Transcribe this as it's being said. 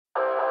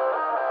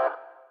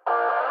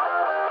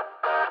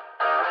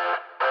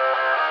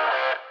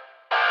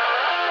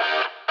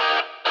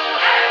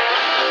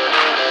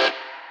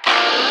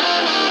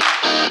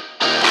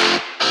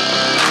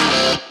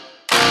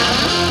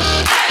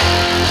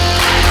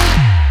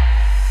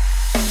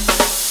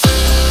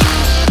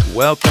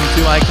Welcome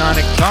to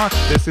Iconic Talk.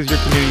 This is your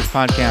community's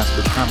podcast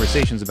with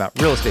conversations about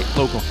real estate,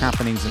 local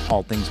happenings, and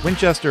all things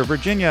Winchester,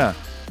 Virginia.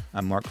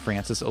 I'm Mark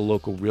Francis, a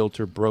local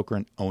realtor, broker,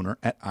 and owner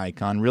at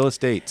Icon Real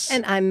Estate.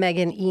 And I'm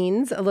Megan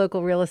Eanes, a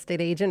local real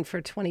estate agent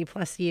for 20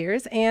 plus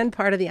years and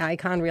part of the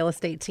Icon Real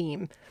Estate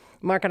team.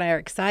 Mark and I are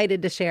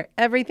excited to share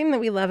everything that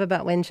we love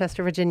about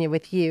Winchester, Virginia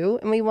with you,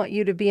 and we want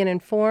you to be an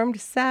informed,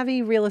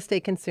 savvy real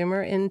estate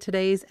consumer in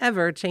today's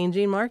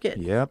ever-changing market.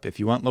 Yep, if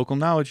you want local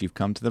knowledge, you've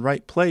come to the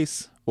right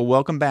place. Well,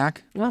 welcome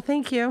back. Well,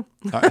 thank you.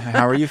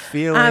 How are you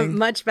feeling?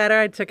 Much better.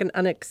 I took an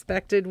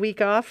unexpected week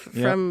off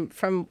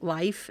from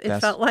life,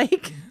 felt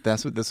like.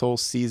 That's what this whole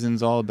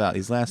season's all about.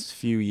 These last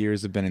few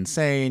years have been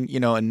insane,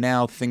 and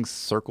now things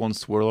circle and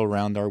swirl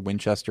around our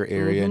Winchester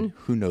area, and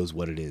who knows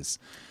what it is.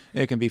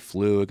 It can be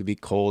flu, it could be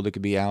cold, it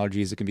could be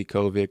allergies, it could be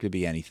COVID, it could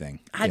be anything.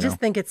 I just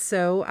think it's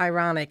so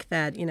ironic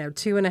that,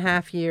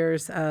 2.5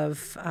 years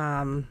of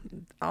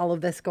all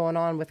of this going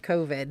on with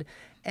COVID,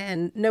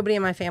 and nobody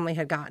in my family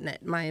had gotten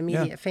it, my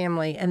immediate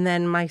family. And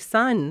then my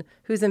son,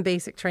 who's in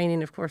basic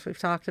training, of course, we've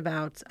talked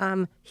about,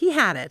 he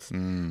had it.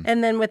 And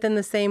then within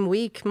the same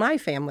week, my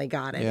family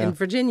got it in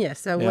Virginia.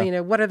 So,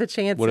 what are the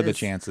chances? What are the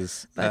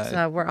chances?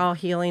 But we're all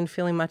healing,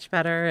 feeling much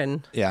better.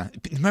 And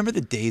remember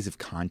the days of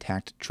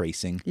contact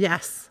tracing?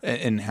 Yes.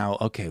 And how,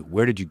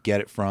 where did you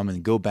get it from?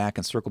 And go back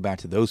and circle back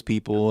to those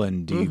people.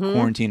 And do you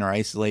quarantine or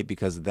isolate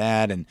because of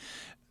that? And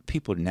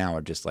people now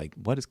are just like,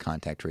 what is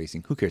contact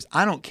tracing? Who cares?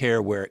 I don't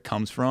care where it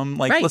comes from.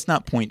 Let's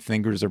not point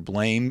fingers or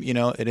blame.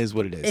 It is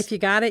what it is. If you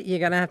got it, you're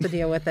going to have to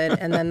deal with it.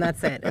 And then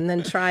that's it. And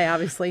then try,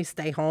 obviously,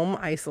 stay home,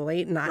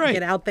 isolate, not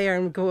get out there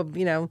and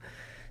go,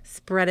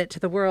 spread it to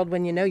the world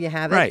when you know you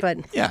have it. Right. But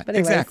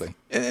exactly.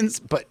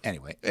 But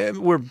anyway,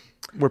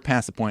 we're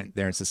past the point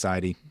there in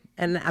society.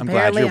 And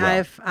apparently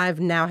I've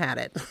now had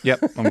it.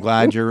 Yep. I'm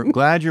glad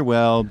you're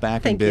well,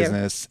 back in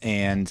business.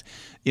 And,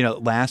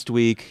 last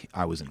week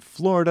I was in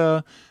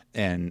Florida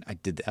and I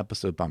did the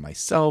episode by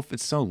myself.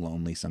 It's so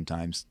lonely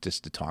sometimes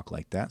just to talk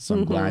like that. So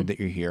I'm glad that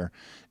you're here.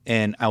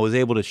 And I was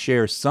able to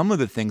share some of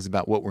the things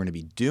about what we're going to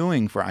be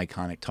doing for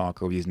Iconic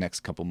Talk over these next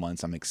couple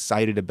months. I'm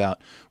excited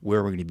about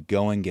where we're going to be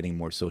going, getting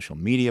more social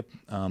media,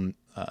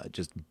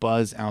 just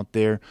buzz out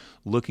there,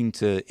 looking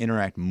to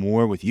interact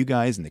more with you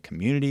guys in the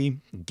community,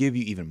 give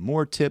you even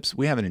more tips.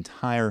 We have an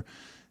entire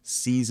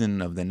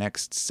season of the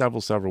next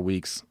several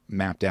weeks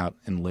mapped out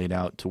and laid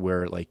out to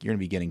where you're going to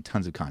be getting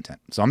tons of content.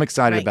 So I'm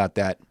excited about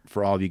that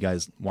for all of you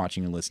guys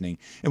watching and listening.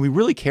 And we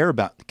really care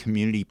about the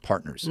community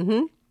partners.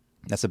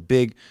 That's a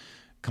big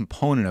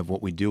component of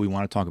what we do. We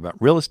want to talk about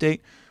real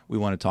estate. We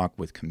want to talk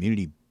with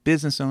community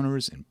business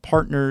owners and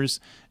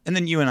partners. And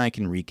then you and I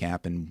can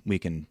recap and we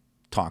can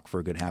talk for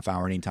a good half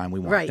hour anytime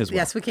we want as well.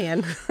 Yes, we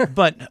can.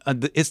 But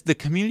it's the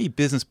community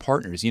business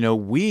partners.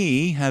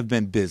 We have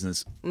been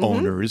business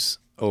owners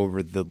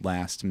over the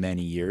last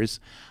many years.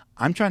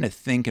 I'm trying to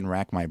think and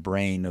rack my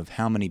brain of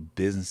how many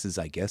businesses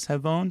I guess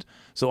have owned.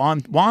 So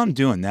while I'm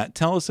doing that,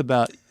 tell us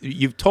about,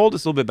 you've told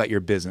us a little bit about your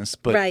business,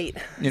 but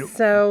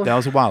so that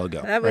was a while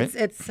ago, right?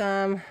 It's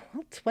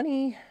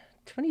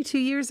 22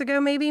 years ago,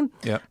 maybe.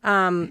 Yep.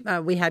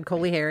 We had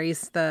Coley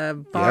Harry's,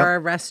 the bar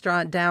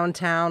restaurant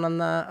downtown on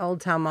the Old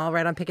Town Mall,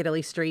 right on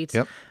Piccadilly Street.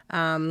 Yep.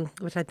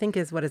 Which I think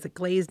is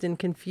Glazed and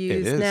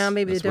Confused it is. now,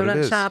 maybe That's the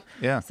donut shop.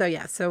 Yeah.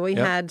 So we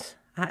had.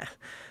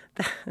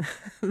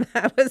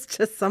 That was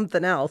just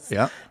something else.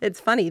 Yeah.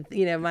 It's funny,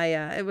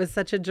 it was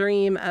such a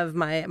dream of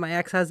my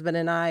ex-husband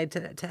and I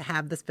to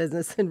have this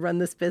business and run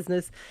this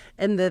business,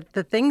 and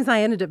the things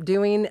I ended up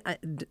doing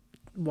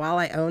while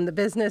I owned the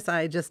business,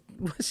 I just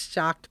was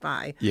shocked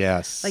by.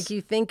 Yes.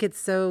 You think it's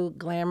so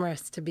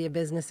glamorous to be a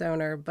business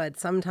owner, but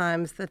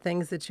sometimes the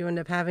things that you end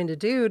up having to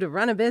do to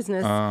run a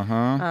business,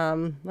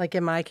 like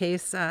in my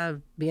case,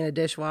 being a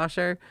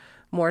dishwasher,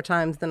 more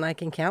times than I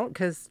can count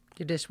because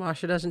your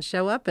dishwasher doesn't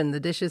show up and the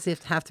dishes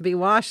have to be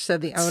washed, so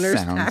the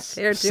owner's back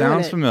there doing it.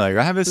 Sounds familiar.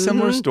 I have a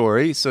similar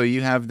story. So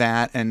you have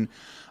that, and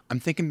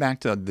I'm thinking back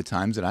to the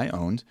times that I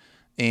owned.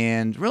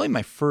 And really,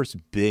 my first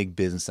big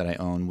business that I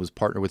owned was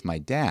partnered with my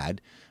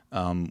dad,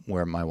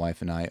 where my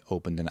wife and I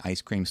opened an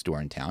ice cream store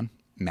in town,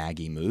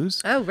 Maggie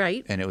Moo's. Oh,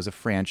 right. And it was a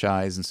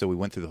franchise. And so we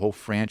went through the whole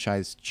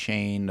franchise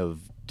chain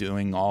of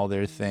doing all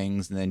their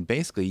things. And then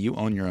basically, you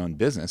own your own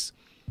business.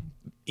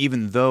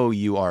 Even though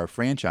you are a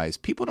franchise,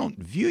 people don't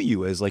view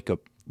you as a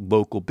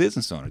local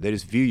business owner. They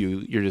just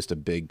view you're just a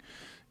big,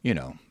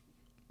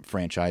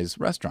 franchise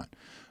restaurant.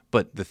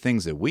 But the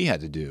things that we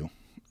had to do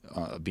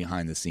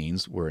behind the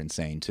scenes were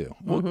insane too.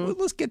 Well,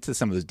 let's get to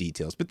some of those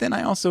details. But then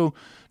I also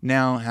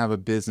now have a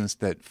business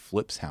that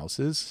flips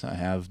houses. I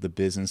have the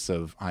business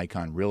of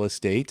Icon Real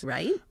Estate.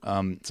 Right.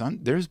 So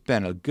there's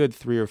been a good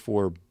 3 or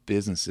 4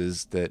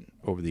 businesses that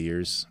over the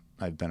years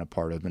I've been a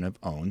part of and have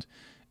owned.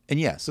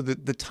 And so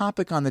the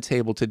topic on the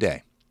table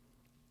today,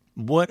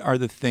 what are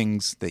the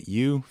things that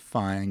you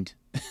find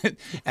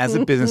as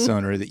a business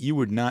owner that you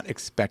were not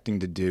expecting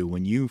to do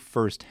when you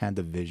first had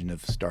the vision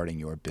of starting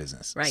your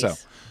business? Right. So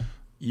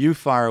You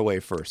fire away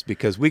first,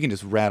 because we can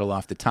just rattle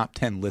off the top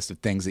 10 list of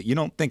things that you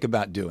don't think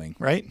about doing,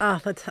 right? Oh,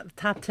 the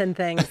top 10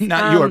 things.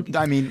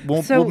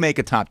 We'll make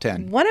a top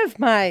 10. One of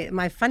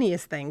my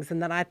funniest things,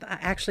 and that I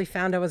actually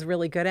found I was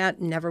really good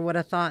at, never would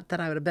have thought that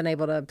I would have been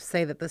able to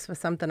say that this was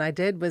something I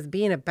did, was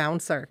being a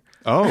bouncer.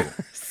 Oh,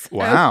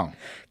 wow.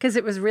 Because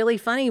it was really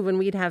funny when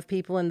we'd have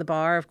people in the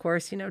bar, of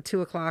course,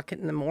 2:00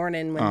 in the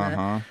morning when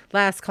the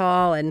last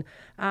call, and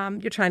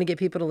you're trying to get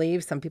people to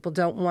leave. Some people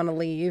don't want to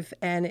leave.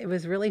 And it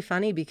was really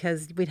funny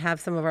because we'd have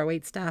some of our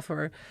wait staff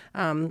or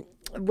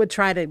would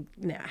try to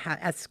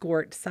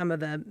escort some of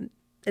the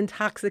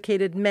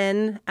intoxicated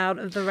men out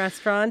of the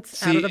restaurant,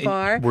 out of the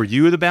bar. Were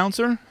you the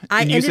bouncer?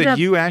 And you said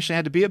you actually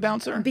had to be a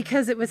bouncer?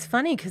 Because it was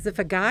funny, because if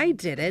a guy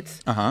did it,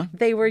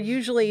 they were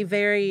usually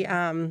very,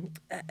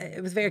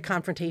 it was very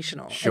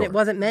confrontational. Sure. And it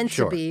wasn't meant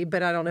to be,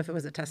 but I don't know if it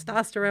was a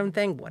testosterone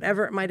thing,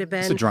 whatever it might have been.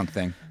 It's a drunk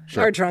thing.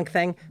 Sure. Or a drunk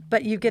thing.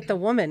 But you get the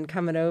woman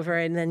coming over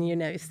and then,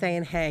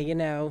 saying,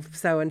 hey,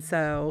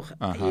 so-and-so,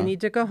 you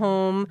need to go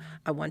home.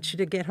 I want you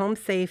to get home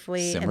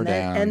safely. Simmer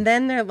down. And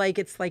then they're like,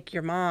 it's like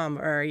your mom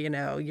or,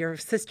 your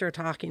sister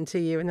talking to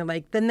you, and they're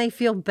like, then they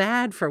feel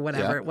bad for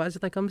whatever it was.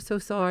 Like, I'm so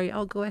sorry,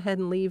 I'll go ahead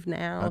and leave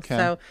now. Okay.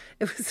 So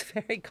it was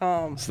very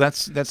calm. So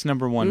that's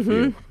number one for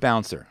you,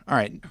 bouncer. All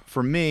right,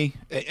 for me,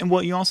 and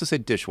well, you also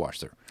said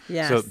dishwasher.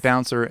 Yes. So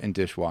bouncer and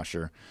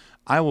dishwasher.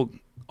 I will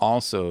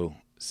also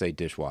say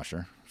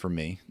dishwasher for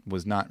me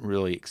was not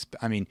really.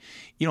 You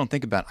don't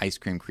think about ice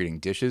cream creating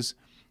dishes,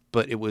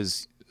 but it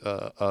was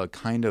a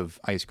kind of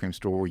ice cream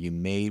store where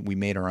we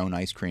made our own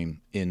ice cream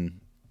in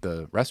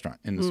the restaurant,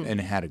 and it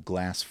had a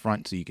glass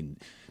front, so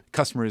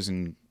customers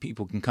and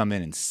people can come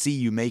in and see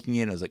you making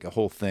it. It was like a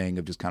whole thing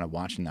of just kind of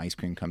watching the ice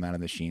cream come out of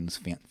the machine. It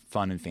was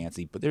fun and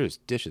fancy, but there's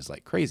dishes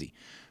like crazy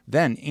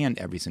then and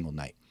every single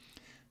night.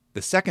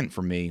 The second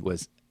for me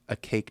was a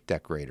cake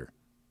decorator.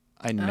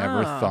 I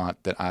never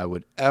thought that I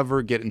would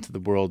ever get into the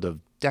world of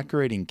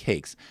decorating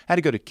cakes. I had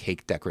to go to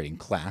cake decorating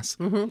class.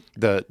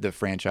 The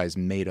franchise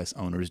made us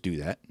owners do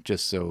that,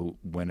 just so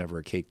whenever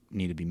a cake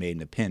needed to be made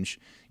in a pinch,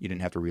 you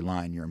didn't have to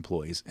rely on your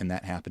employees, and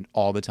that happened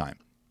all the time.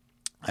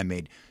 I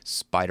made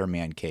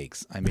Spider-Man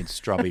cakes. I made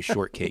strawberry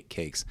shortcake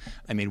cakes.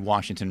 I made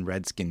Washington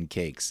Redskin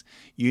cakes.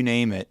 You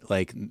name it.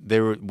 Like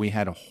we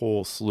had a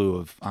whole slew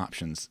of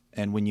options.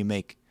 And when you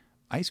make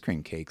ice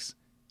cream cakes,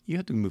 you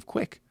have to move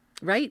quick.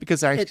 Right.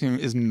 Because ice cream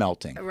is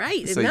melting.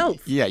 Right. So, it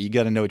melts. Yeah, you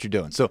got to know what you're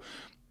doing. So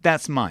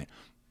that's mine.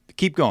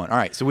 Keep going. All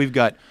right. So we've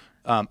got,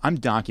 I'm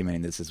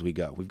documenting this as we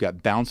go. We've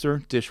got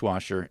bouncer,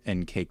 dishwasher,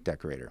 and cake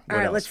decorator. What All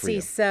right, else let's for see.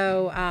 you?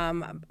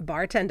 So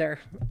bartender,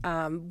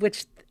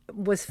 which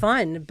was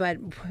fun, but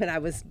when I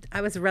was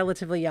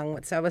relatively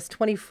young, so I was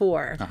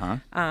 24.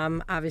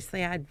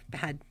 Obviously, I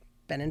had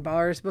been in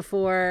bars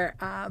before,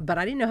 but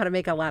I didn't know how to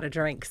make a lot of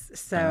drinks.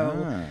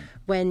 So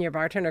when your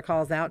bartender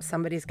calls out,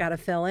 somebody's got to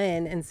fill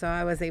in. And so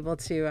I was able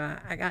to,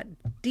 I got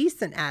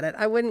decent at it.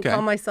 I wouldn't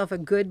call myself a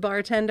good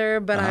bartender,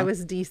 but I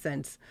was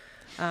decent.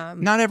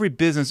 Not every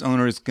business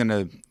owner is going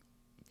to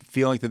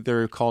feel like that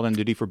they're called on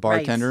duty for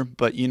bartender,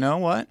 but you know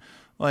what?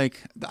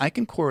 Like, I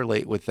can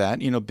correlate with that,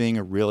 being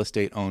a real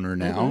estate owner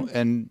now,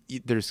 and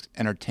there's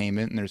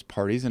entertainment and there's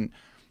parties, and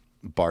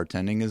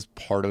bartending is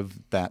part of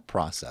that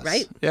process.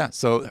 Right. Yeah.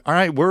 So, all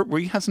right,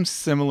 we have some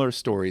similar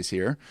stories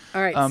here.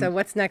 All right. So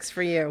what's next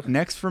for you?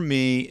 Next for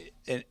me,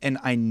 and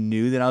I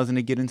knew that I was going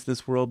to get into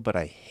this world, but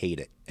I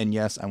hate it. And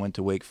yes, I went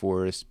to Wake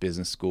Forest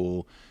Business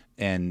School,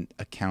 and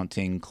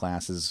accounting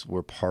classes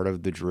were part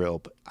of the drill,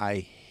 but I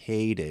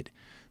hated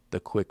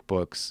the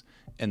QuickBooks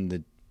and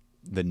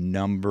the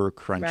number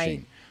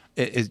crunching.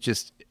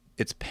 Right.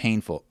 It's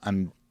painful.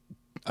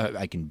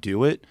 I can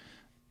do it,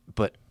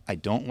 but I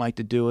don't like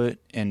to do it.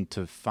 And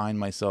to find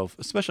myself,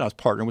 especially I was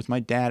partnering with my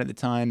dad at the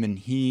time, and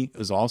he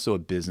was also a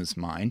business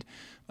mind,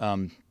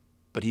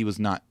 but he was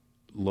not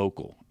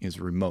local. He was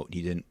remote.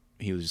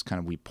 He was just kind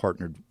of, we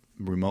partnered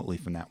remotely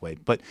from that way.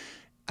 But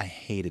I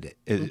hated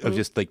it. Of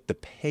just like the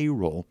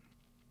payroll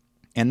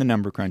and the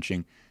number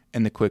crunching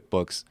and the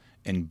QuickBooks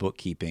and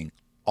bookkeeping.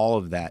 All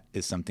of that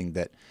is something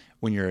that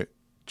when you're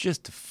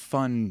just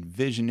fun,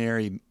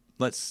 visionary,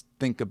 let's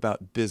think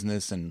about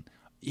business and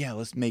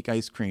let's make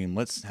ice cream.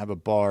 Let's have a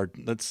bar.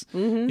 Let's,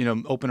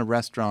 open a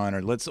restaurant,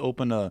 or let's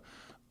open a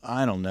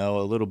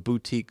little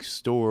boutique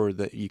store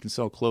that you can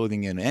sell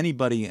clothing in.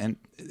 Anybody, and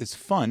it's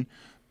fun,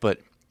 but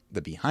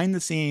the behind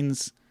the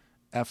scenes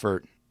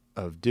effort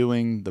of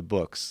doing the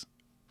books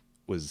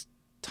was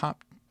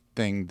top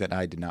thing that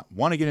I did not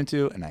want to get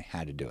into, and I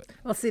had to do it.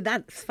 Well, see,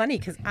 that's funny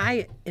because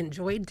I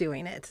enjoyed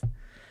doing it.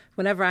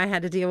 Whenever I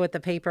had to deal with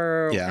the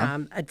paper,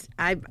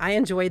 I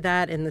enjoyed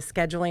that, and the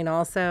scheduling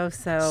also.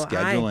 So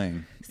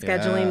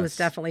scheduling was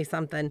definitely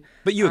something.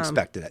 But you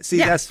expected it. See,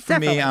 that's for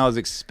definitely. Me. I was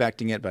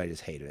expecting it, but I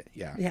just hated it.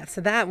 Yeah. Yeah. So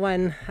that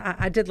one,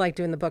 I did like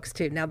doing the books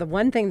too. Now, the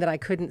one thing that I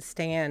couldn't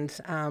stand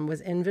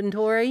was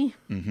inventory.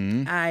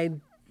 I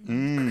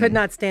could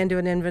not stand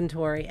doing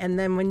inventory, and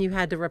then when you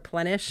had to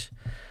replenish.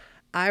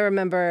 I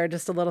remember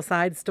just a little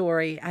side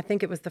story. I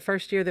think it was the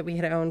first year that we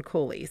had owned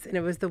Cooley's, and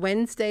it was the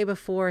Wednesday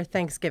before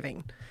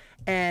Thanksgiving.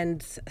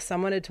 And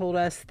someone had told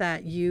us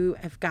that you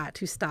have got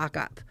to stock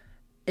up.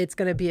 It's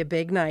going to be a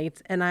big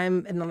night. And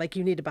I'm like,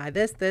 you need to buy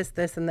this, this,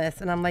 this, and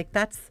this. And I'm like,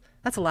 that's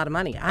a lot of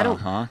money.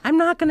 I'm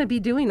not going to be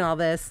doing all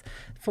this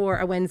for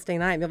a Wednesday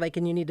night. They're like,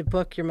 and you need to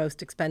book your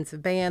most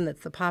expensive band.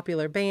 That's the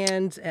popular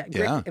band.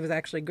 It was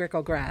actually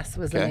Grickle Grass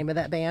was the name of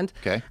that band.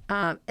 Okay.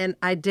 And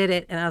I did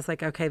it, and I was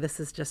like, okay, this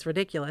is just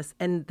ridiculous.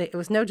 And it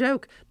was no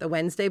joke. The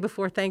Wednesday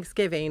before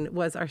Thanksgiving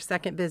was our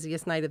second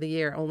busiest night of the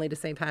year, only to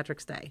St.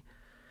 Patrick's Day.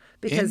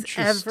 Because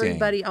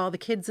everybody, all the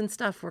kids and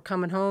stuff were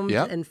coming home,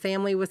 and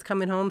family was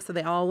coming home, so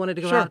they all wanted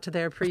to go out to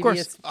their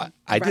previous. Of course,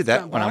 I did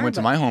that when I went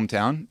to my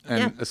hometown,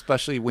 and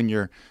especially when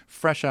you're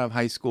fresh out of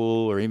high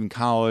school or even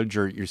college,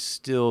 or you're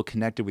still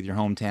connected with your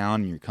hometown,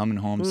 and you're coming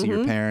home to see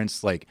your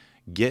parents. Like,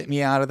 get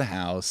me out of the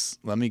house,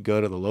 let me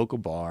go to the local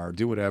bar,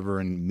 do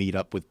whatever, and meet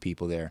up with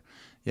people there.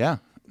 Yeah.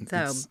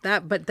 So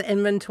but the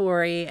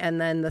inventory and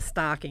then the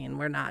stocking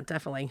were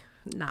definitely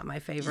not my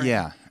favorite.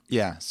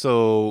 Yeah.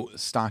 So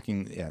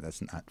stocking,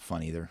 that's not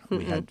fun either.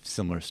 We had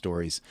similar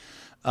stories.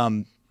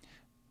 I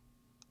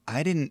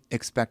didn't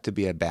expect to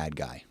be a bad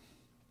guy,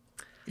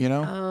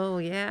 Oh,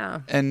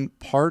 yeah. And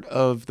part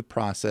of the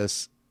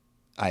process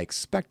I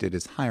expected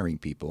is hiring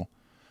people,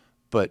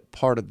 but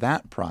part of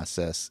that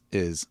process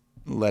is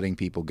letting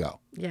people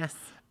go. Yes.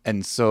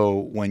 And so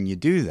when you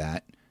do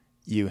that,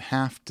 you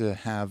have to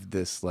have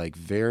this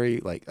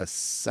very a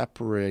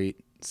separate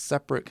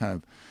kind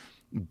of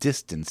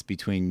distance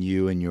between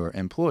you and your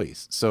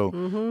employees. So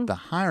the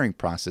hiring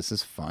process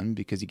is fun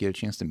because you get a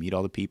chance to meet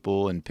all the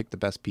people and pick the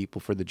best people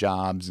for the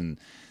jobs. And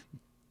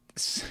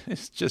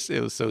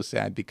it was so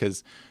sad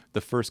because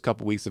the first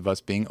couple weeks of us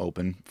being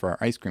open for our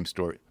ice cream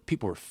store,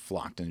 people were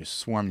flocked and just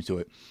swarmed to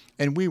it.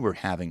 And we were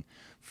having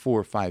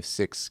 4, 5,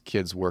 6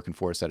 kids working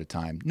for us at a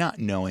time, not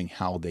knowing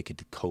how they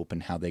could cope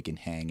and how they can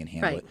hang and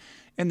handle it.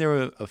 And there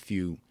were a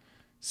few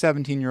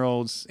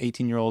 17-year-olds,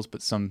 18-year-olds,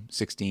 but some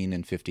 16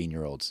 and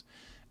 15-year-olds.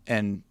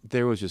 And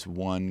there was just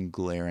one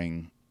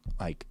glaring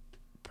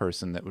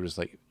person that was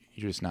like,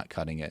 you're just not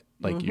cutting it.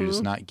 You're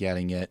just not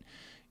getting it.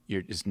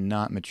 You're just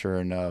not mature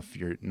enough.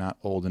 You're not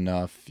old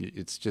enough.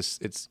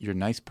 You're a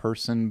nice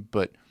person,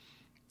 but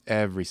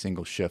every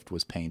single shift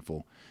was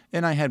painful.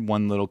 And I had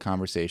one little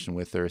conversation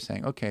with her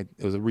saying, okay,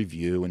 it was a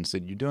review, and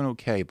said, you're doing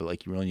okay,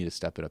 but you really need to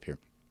step it up here.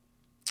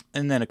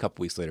 And then a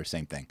couple weeks later,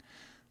 same thing.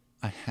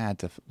 I had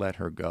to let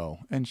her go.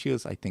 And she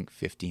was, I think,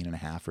 15 and a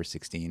half or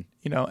 16,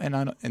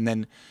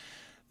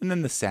 and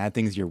then the sad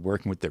thing is you're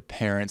working with their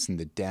parents, and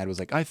the dad was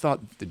like, I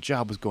thought the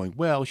job was going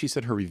well. She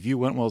said her review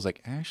went well. I was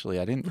like, actually,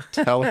 I didn't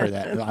tell her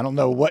that. I don't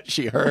know what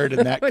she heard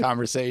in that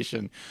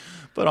conversation.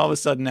 But all of a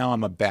sudden now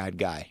I'm a bad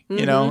guy,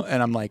 and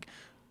I'm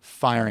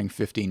firing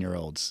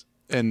 15-year-olds.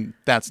 And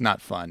that's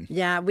not fun.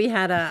 Yeah, we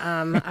had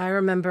I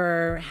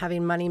remember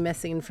having money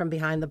missing from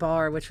behind the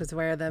bar, which was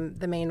where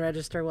the main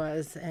register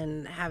was,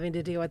 and having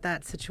to deal with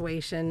that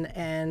situation.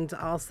 And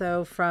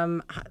also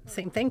from,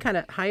 same thing, kind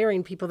of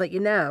hiring people that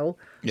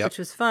which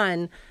was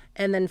fun,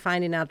 and then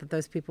finding out that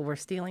those people were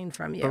stealing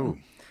from you. Oh.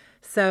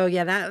 So,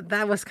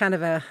 that was kind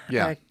of a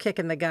kick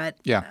in the gut.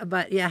 Yeah.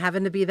 But,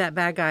 having to be that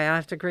bad guy, I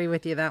have to agree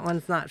with you. That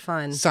one's not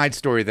fun. Side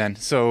story then.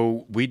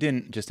 So we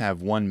didn't just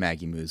have one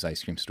Maggie Moo's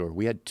ice cream store.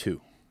 We had 2.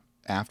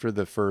 After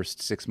the first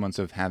 6 months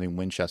of having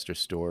Winchester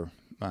store,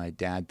 my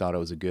dad thought it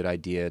was a good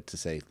idea to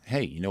say,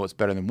 hey, you know what's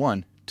better than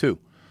 1? 2.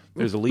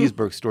 There's a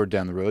Leesburg store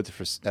down the road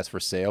that's for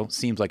sale.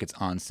 Seems like it's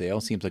on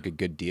sale. Seems like a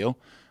good deal.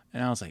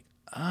 And I was like,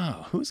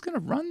 oh, who's going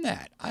to run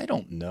that? I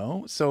don't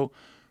know. So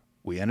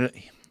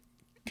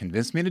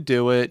convinced me to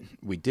do it.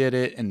 We did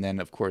it. And then,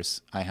 of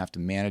course, I have to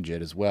manage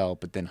it as well,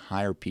 but then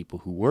hire people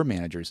who were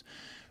managers.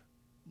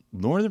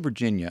 Northern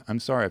Virginia,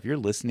 I'm sorry, if you're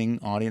listening,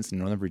 audience in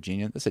Northern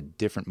Virginia, that's a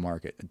different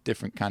market, a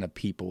different kind of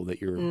people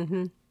that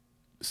you're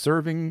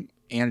serving,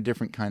 and a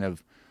different kind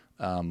of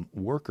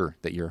worker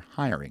that you're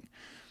hiring.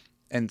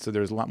 And so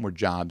there's a lot more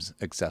jobs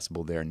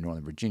accessible there in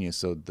Northern Virginia.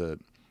 So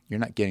you're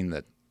not getting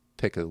the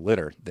pick of the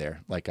litter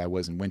there like I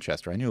was in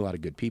Winchester. I knew a lot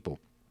of good people.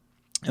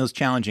 It was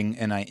challenging,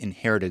 and I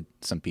inherited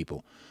some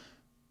people.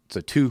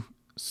 So 2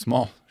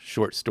 small,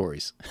 short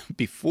stories.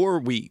 Before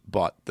we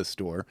bought the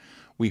store,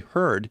 we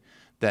heard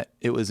that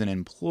it was an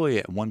employee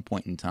at one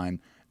point in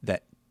time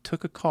that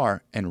took a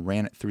car and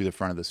ran it through the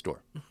front of the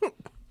store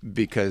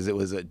because it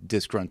was a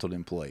disgruntled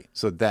employee.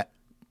 So that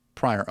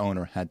prior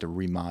owner had to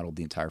remodel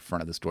the entire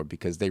front of the store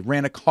because they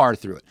ran a car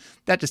through it.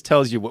 That just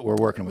tells you what we're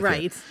working with.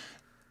 Right. Here.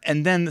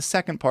 And then the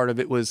second part of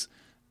it was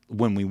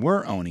when we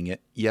were owning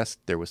it, yes,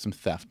 there was some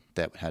theft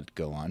that had to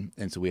go on.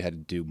 And so we had to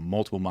do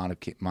multiple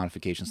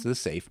modifications to the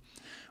safe.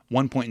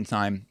 One point in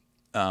time,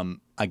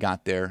 I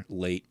got there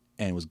late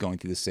and was going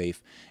through the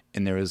safe,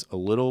 and there was a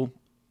little,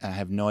 I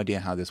have no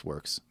idea how this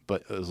works,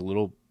 but it was a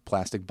little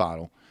plastic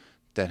bottle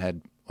that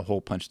had a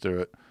hole punched through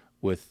it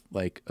with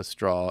a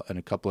straw and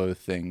a couple other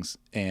things.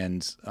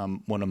 And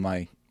one of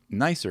my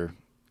nicer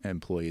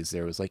employees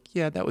there was like,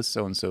 yeah, that was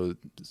so-and-so's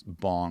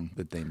bong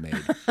that they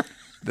made.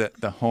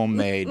 the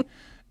homemade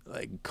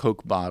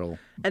Coke bottle.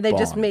 And they bong.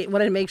 just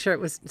wanted to make sure it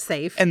was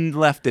safe. And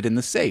left it in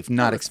the safe,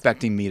 not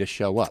expecting me to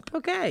show up.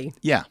 Okay.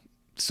 Yeah.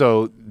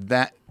 So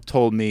that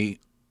told me,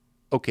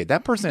 okay,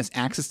 that person has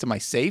access to my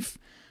safe,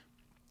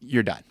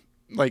 you're done.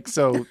 Like,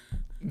 so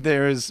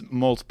there's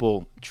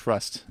multiple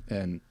trust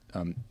and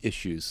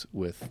issues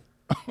with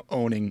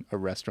owning a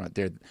restaurant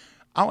there.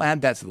 I'll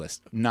add that to the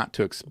list.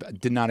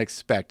 Did not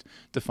expect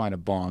to find a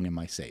bong in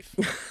my safe.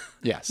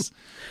 Yes.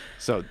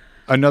 So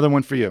another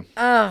one for you.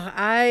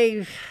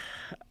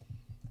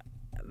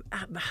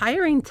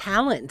 Hiring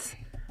talent.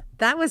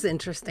 That was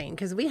interesting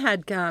because we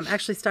had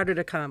actually started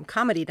a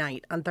comedy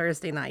night on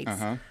Thursday nights.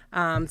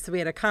 So we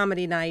had a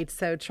comedy night.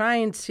 So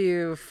trying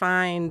to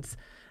find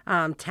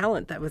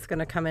talent that was going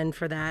to come in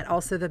for that.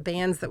 Also the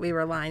bands that we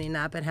were lining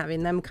up and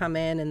having them come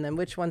in, and then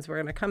which ones were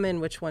going to come in,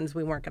 which ones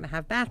we weren't going to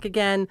have back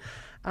again.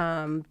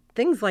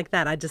 Things like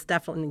that. I just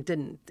definitely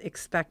didn't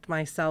expect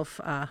saw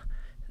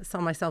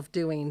myself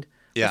doing.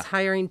 Was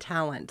hiring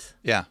talent.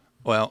 Yeah.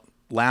 Well,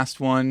 last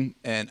one,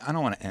 and I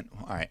don't want to end.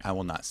 All right, I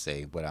will not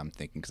say what I'm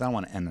thinking because I don't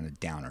want to end on a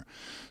downer.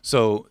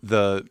 So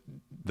the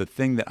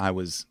thing that I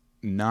was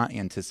not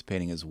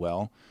anticipating as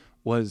well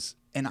was,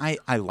 and I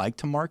like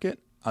to market.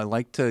 I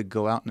like to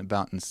go out and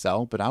about and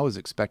sell, but I was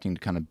expecting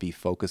to kind of be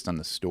focused on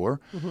the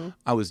store.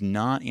 I was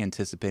not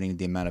anticipating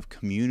the amount of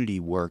community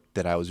work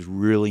that I was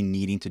really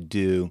needing to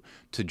do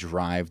to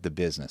drive the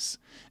business.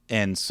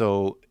 And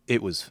so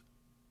it was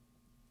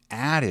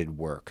added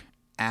work,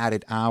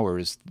 added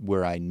hours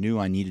where I knew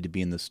I needed to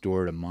be in the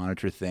store to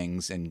monitor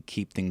things and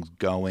keep things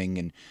going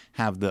and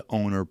have the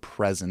owner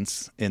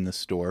presence in the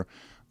store.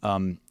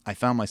 I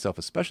found myself,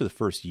 especially the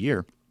first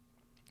year,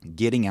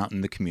 getting out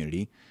in the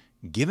community,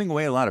 giving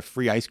away a lot of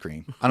free ice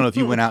cream. I don't know if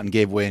you went out and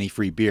gave away any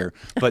free beer,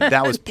 but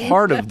that was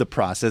part of the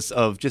process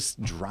of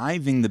just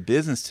driving the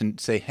business to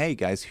say, hey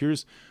guys,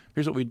 here's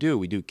what we do.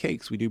 We do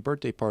cakes, we do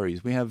birthday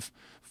parties, we have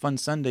fun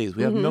Sundays,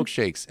 we have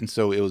milkshakes. And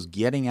so it was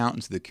getting out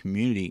into the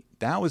community.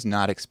 That was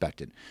not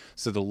expected.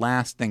 So the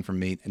last thing for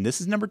me, and this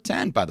is number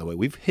 10, by the way,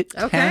 we've hit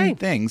 10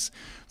 things.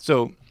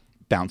 So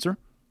bouncer,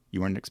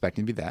 you weren't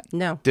expecting to be that.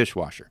 No.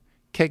 Dishwasher,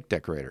 cake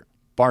decorator,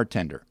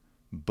 bartender,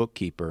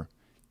 bookkeeper,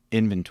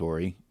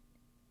 inventory,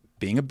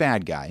 being a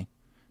bad guy.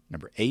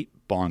 Number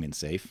 8, bong and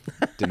safe.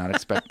 Did not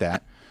expect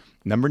that.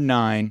 Number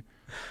 9,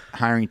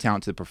 hiring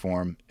talent to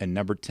perform. And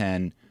number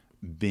 10,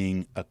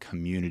 being a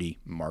community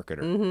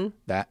marketer.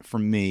 That for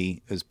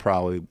me is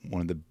probably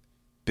one of the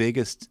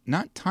biggest,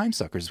 not time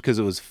suckers, because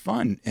it was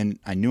fun and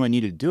I knew I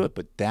needed to do it,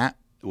 but that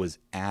was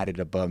added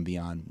above and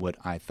beyond what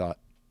I thought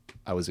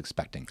I was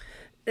expecting.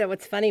 Yeah,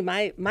 what's funny,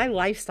 my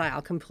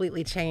lifestyle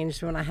completely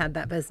changed when I had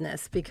that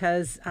business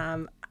because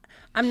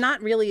I'm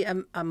not really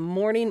a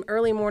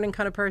early morning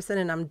kind of person,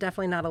 and I'm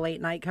definitely not a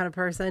late night kind of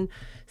person.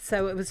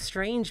 So it was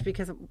strange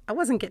because I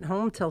wasn't getting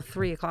home till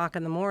 3 o'clock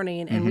in the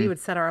morning, and we would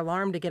set our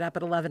alarm to get up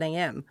at 11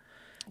 a.m.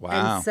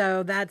 Wow. And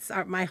so that's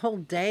my whole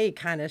day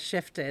kind of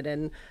shifted.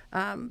 And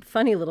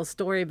funny little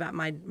story about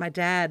my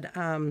dad.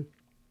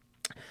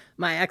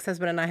 My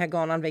ex-husband and I had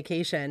gone on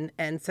vacation,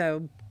 and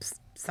so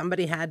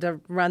somebody had to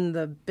run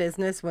the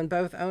business when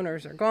both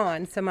owners are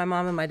gone. So my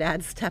mom and my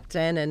dad stepped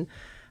in, and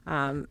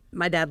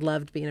my dad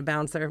loved being a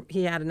bouncer.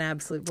 He had an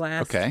absolute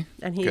blast. Okay.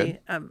 And he,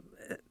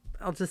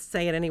 I'll just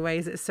say it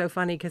anyways. It's so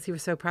funny because he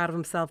was so proud of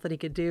himself that he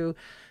could do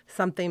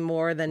something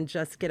more than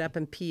just get up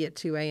and pee at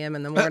 2 a.m.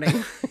 in the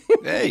morning.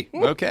 Hey,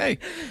 okay.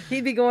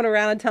 He'd be going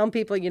around and telling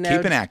people, keeping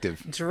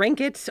active,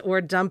 drink it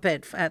or dump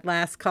it at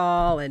last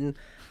call. And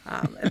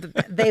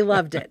they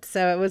loved it.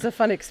 So it was a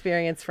fun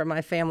experience for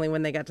my family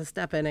when they got to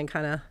step in and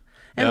kind of.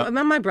 And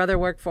my brother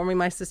worked for me.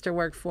 My sister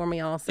worked for me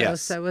also.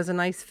 Yes. So it was a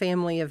nice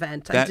family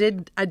event. I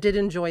did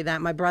enjoy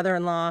that. My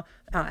brother-in-law,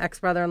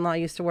 ex-brother-in-law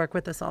used to work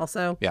with us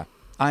also. Yeah.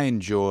 I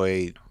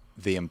enjoy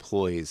the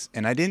employees.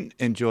 And I didn't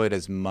enjoy it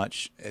as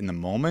much in the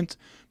moment.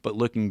 But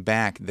looking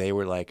back, they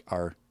were like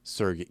our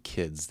surrogate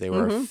kids. They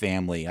were our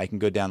family. I can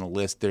go down the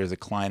list. There's a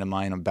client of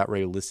mine, I'm about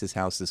ready to list his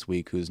house this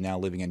week, who's now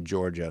living in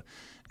Georgia.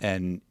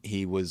 And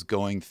he was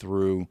going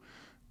through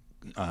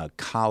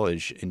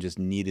college and just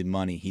needed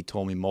money. He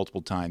told me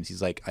multiple times,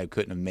 he's like, I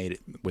couldn't have made it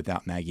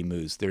without Maggie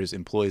Moo's. There's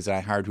employees that I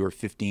hired who are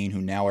 15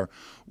 who now are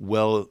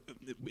well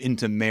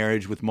into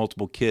marriage with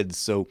multiple kids.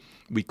 So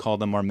we call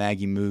them our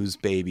Maggie Moo's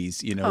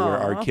babies, where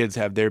our kids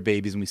have their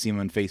babies and we see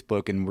them on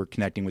Facebook and we're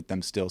connecting with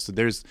them still. So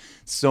there's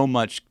so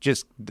much,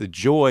 just the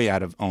joy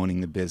out of owning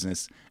the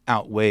business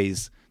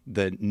outweighs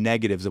the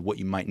negatives of what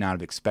you might not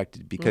have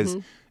expected, because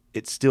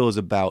it still is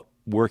about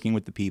working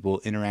with the people,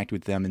 interacting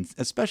with them, and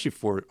especially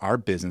for our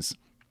business,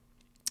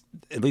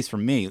 at least for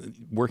me,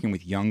 working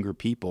with younger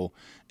people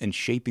and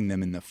shaping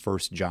them in the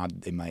first job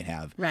that they might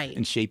have, right,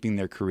 and shaping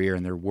their career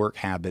and their work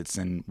habits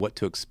and what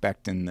to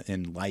expect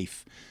in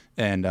life.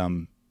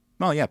 And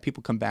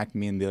people come back to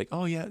me and be like,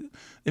 oh yeah,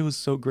 it was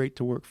so great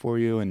to work for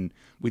you, and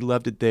we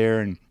loved it there.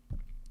 And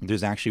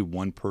there's actually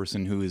one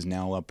person who is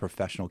now a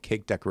professional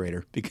cake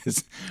decorator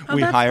because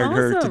we hired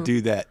her to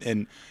do that.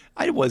 And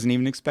I wasn't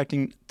even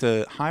expecting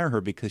to hire her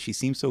because she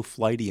seemed so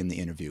flighty in the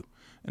interview.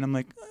 And I'm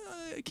like,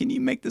 can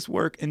you make this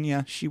work? And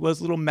yeah, she was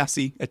a little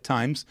messy at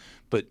times,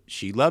 but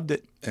she loved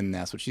it. And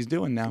that's what she's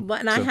doing now. Well,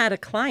 and I had a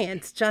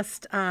client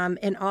just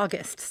in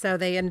August. So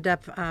they ended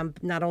up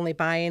not only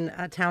buying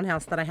a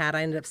townhouse that I had,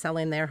 I ended up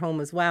selling their home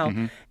as well.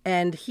 Mm-hmm.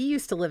 And he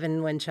used to live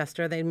in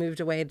Winchester. They moved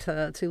away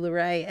to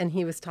Luray. And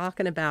he was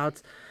talking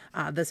about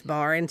this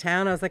bar in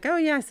town. I was like, oh,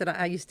 yeah. I said,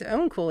 I used to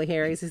own Cooley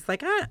Harry's. He's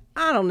like, I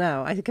don't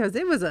know. Because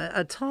it was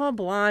a tall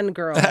blonde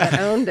girl that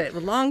owned it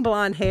with long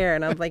blonde hair.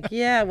 And I was like,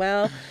 yeah,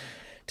 well,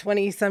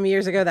 20 some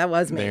years ago, that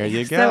was me. There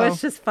you go. So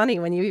it's just funny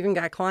when you even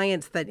got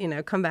clients that,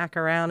 come back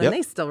around and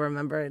they still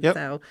remember it. Yep.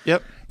 So,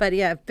 yep. But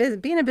yeah,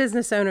 being a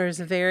business owner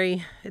is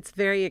it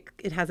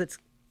has its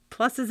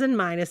pluses and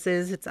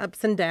minuses, its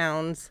ups and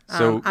downs.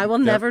 So, I will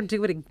never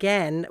do it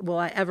again. Will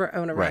I ever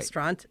own a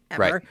restaurant?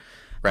 Ever.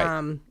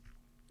 Right.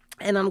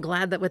 And I'm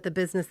glad that with the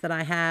business that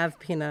I have,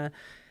 being a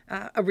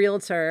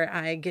realtor,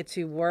 I get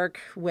to work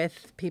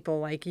with people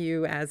like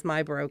you as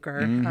my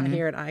broker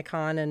here at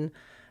Icon.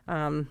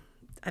 And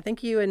I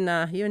think you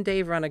and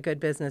Dave run a good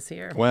business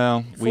here.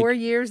 Well, 4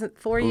 years and going.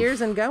 4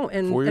 years and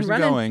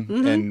running.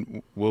 going,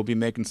 and we'll be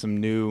making some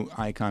new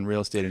Icon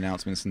real estate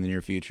announcements in the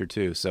near future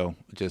too. So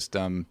just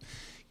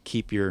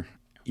keep your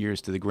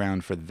ears to the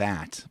ground for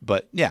that.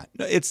 But yeah,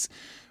 it's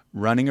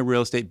running a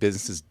real estate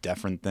business is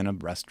different than a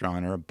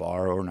restaurant or a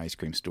bar or an ice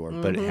cream store,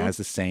 but it has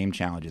the same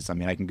challenges. I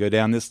mean, I can go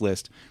down this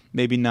list,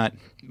 maybe not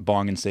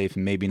bong and safe,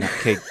 and maybe not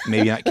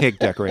cake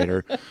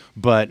decorator,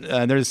 but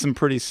there's some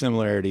pretty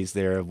similarities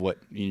there of what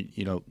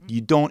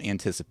you don't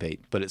anticipate,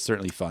 but it's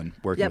certainly fun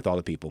working with all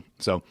the people.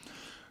 So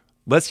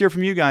let's hear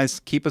from you guys.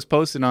 Keep us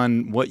posted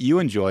on what you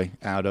enjoy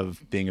out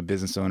of being a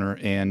business owner,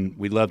 and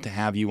we'd love to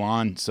have you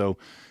on. So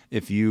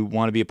if you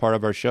want to be a part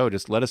of our show,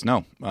 just let us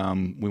know.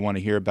 We want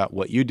to hear about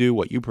what you do,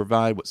 what you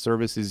provide, what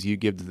services you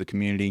give to the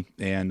community,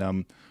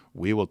 and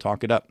we will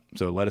talk it up.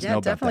 So let us know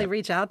about that. Yeah, definitely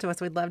reach out to us.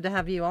 We'd love to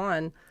have you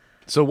on.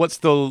 So what's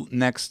the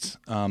next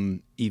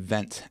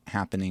event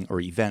happening,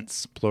 or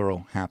events,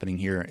 plural, happening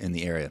here in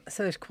the area?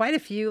 So there's quite a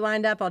few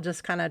lined up. I'll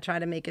just kind of try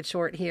to make it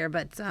short here.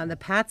 But the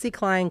Patsy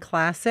Cline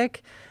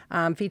Classic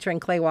featuring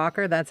Clay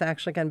Walker, that's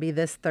actually going to be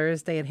this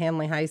Thursday at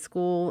Hanley High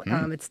School.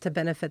 It's to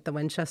benefit the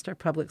Winchester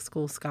Public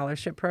School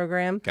Scholarship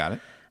Program. Got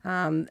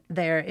it.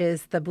 There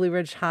is the Blue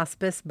Ridge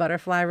Hospice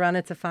Butterfly Run.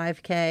 It's a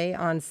 5K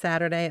on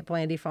Saturday at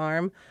Blandy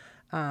Farm.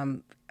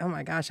 Oh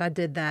my gosh, I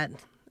did that.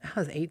 That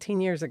was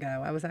 18 years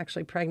ago. I was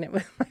actually pregnant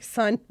with my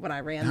son when I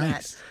ran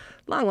that.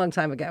 Long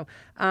time ago.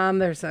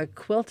 There's a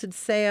quilted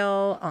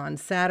sale on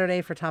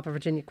Saturday for Top of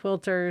Virginia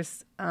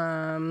quilters.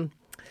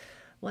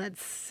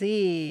 Let's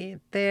see.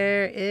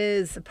 There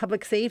is a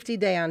Public Safety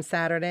Day on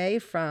Saturday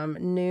from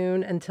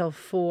noon until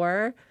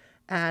 4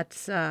 at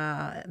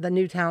the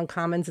Newtown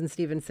Commons in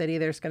Stephen City.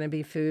 There's going to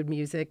be food,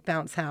 music,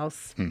 bounce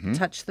house,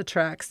 touch the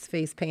trucks,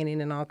 face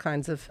painting, and all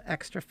kinds of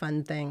extra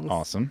fun things.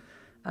 Awesome.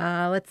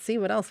 Let's see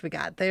what else we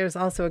got. There's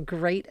also a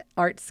great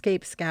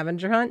Artscape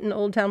scavenger hunt in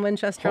Old Town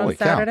Winchester Holy on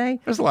Saturday.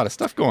 Cow. There's a lot of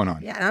stuff going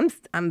on. Yeah,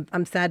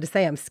 I'm sad to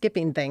say I'm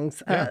skipping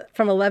things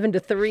from 11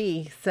 to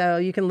 3. So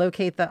you can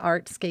locate the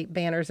Artscape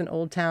banners in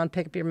Old Town,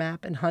 pick up your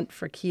map, and hunt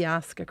for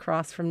kiosk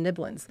across from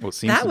Nibblins. Well,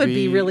 that would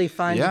be really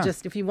fun.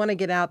 Just if you want to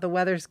get out, the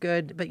weather's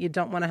good, but you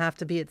don't want to have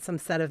to be at some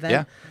set event.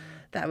 Yeah.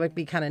 That would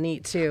be kind of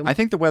neat, too. I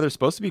think the weather's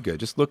supposed to be good.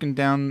 Just looking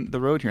down the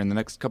road here in the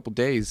next couple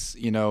days,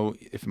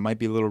 if it might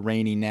be a little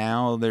rainy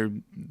now,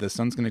 the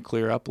sun's going to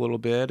clear up a little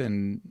bit,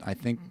 and I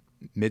think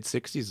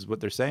mid-60s is what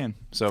they're saying.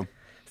 So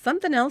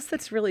something else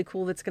that's really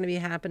cool that's going to be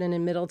happening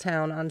in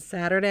Middletown on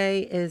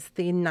Saturday is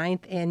the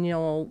 9th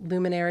annual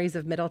Luminaries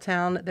of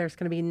Middletown. There's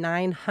going to be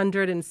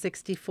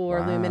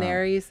 964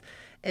 luminaries.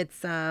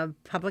 It's a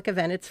public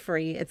event. It's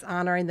free. It's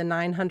honoring the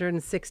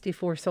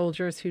 964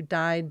 soldiers who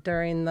died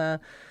during the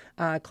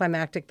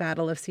climactic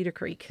Battle of Cedar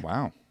Creek.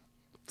 Wow.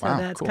 So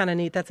that's cool. Kind of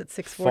neat. That's at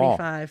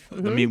 6:45. I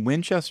mean,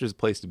 Winchester's a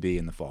place to be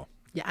in the fall.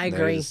 Yeah, I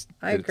agree.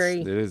 I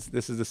agree.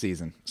 This is the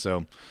season.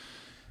 So,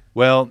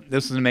 well,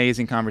 this was an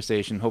amazing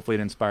conversation. Hopefully it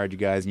inspired you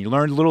guys and you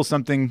learned a little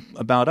something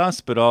about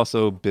us, but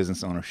also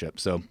business ownership.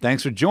 So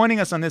thanks for joining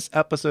us on this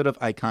episode of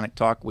Iconic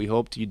Talk. We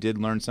hoped you did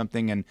learn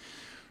something. And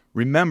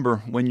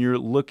remember, when you're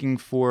looking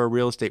for a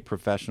real estate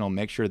professional,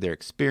 make sure they're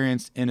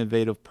experienced,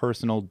 innovative,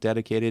 personal,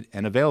 dedicated,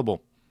 and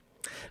available.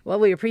 Well,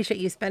 we appreciate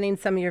you spending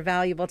some of your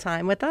valuable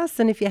time with us.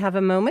 And if you have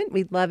a moment,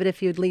 we'd love it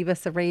if you'd leave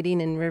us a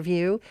rating and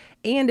review.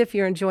 And if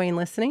you're enjoying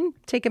listening,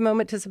 take a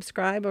moment to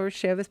subscribe or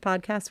share this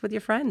podcast with your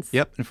friends.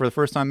 Yep. And for the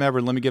first time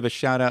ever, let me give a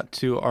shout out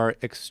to our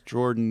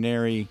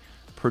extraordinary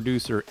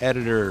producer,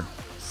 editor,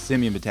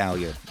 Simeon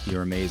Battaglia.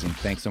 You're amazing.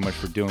 Thanks so much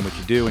for doing what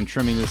you do and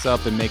trimming this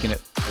up and making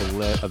it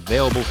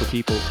available for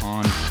people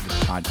on the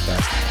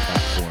podcast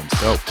platform.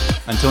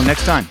 So until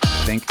next time,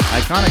 think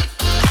iconic.